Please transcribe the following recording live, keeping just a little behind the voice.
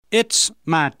It's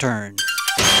my turn.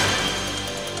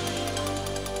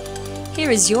 Here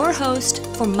is your host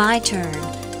for My Turn,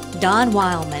 Don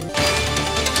Wildman.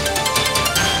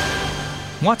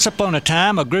 Once upon a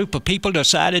time, a group of people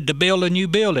decided to build a new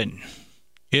building.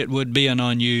 It would be an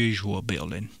unusual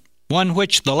building, one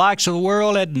which the likes of the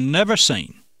world had never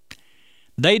seen.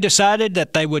 They decided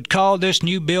that they would call this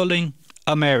new building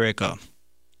America.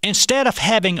 Instead of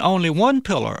having only one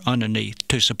pillar underneath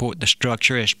to support the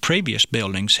structure as previous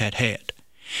buildings had had,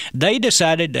 they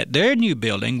decided that their new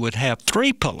building would have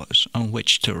 3 pillars on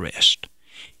which to rest.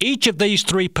 Each of these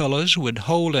 3 pillars would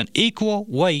hold an equal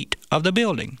weight of the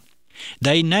building.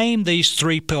 They named these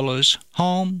 3 pillars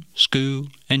home, school,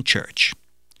 and church.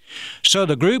 So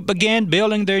the group began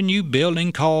building their new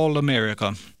building called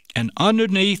America, and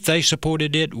underneath they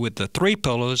supported it with the 3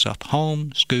 pillars of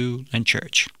home, school, and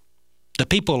church. The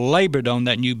people labored on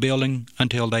that new building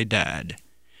until they died.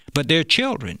 But their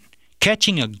children,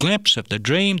 catching a glimpse of the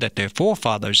dream that their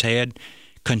forefathers had,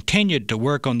 continued to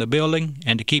work on the building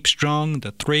and to keep strong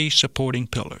the 3 supporting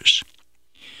pillars.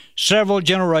 Several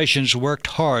generations worked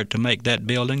hard to make that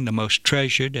building the most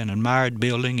treasured and admired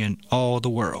building in all the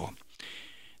world.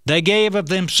 They gave of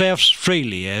themselves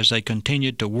freely as they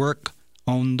continued to work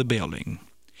on the building.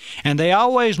 And they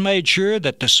always made sure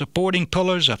that the supporting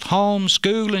pillars of home,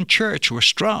 school, and church were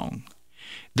strong.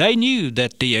 They knew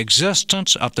that the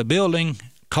existence of the building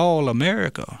called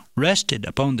America rested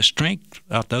upon the strength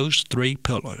of those 3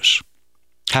 pillars.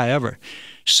 However,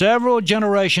 several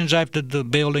generations after the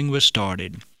building was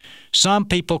started, some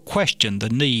people questioned the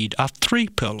need of 3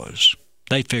 pillars.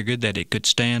 They figured that it could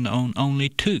stand on only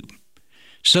 2.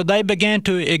 So they began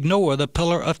to ignore the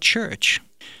pillar of church.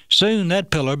 Soon that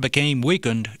pillar became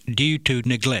weakened due to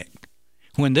neglect.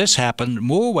 When this happened,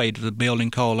 more weight of the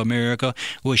building called America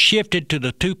was shifted to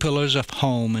the 2 pillars of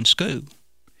home and school.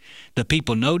 The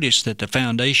people noticed that the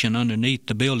foundation underneath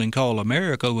the building called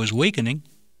America was weakening,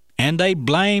 and they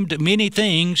blamed many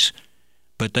things,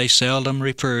 but they seldom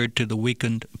referred to the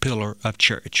weakened pillar of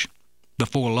church.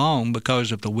 Before long,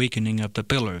 because of the weakening of the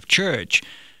pillar of church,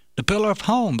 the pillar of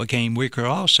home became weaker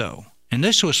also, and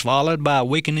this was followed by a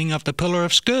weakening of the pillar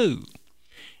of school.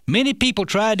 Many people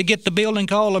tried to get the building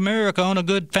called America on a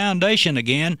good foundation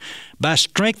again by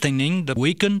strengthening the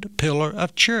weakened pillar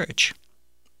of church.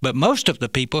 But most of the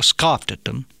people scoffed at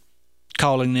them,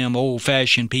 calling them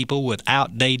old-fashioned people with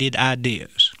outdated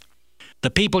ideas.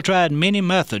 The people tried many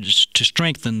methods to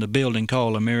strengthen the building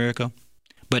called America,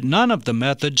 but none of the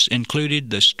methods included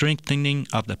the strengthening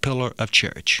of the pillar of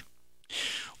church.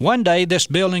 One day, this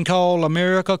building called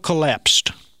America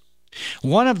collapsed.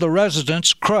 One of the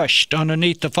residents, crushed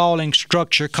underneath the falling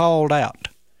structure, called out,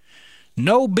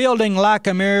 "No building like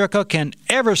America can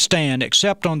ever stand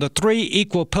except on the 3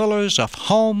 equal pillars of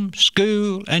home,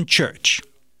 school, and church."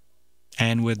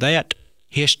 And with that,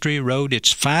 history wrote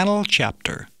its final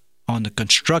chapter on the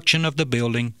construction of the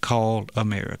building called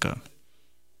America.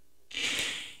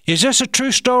 Is this a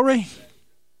true story?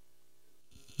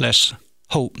 Let's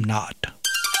hope not.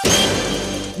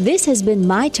 This has been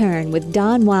My Turn with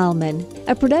Don Wildman,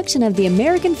 a production of the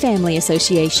American Family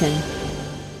Association.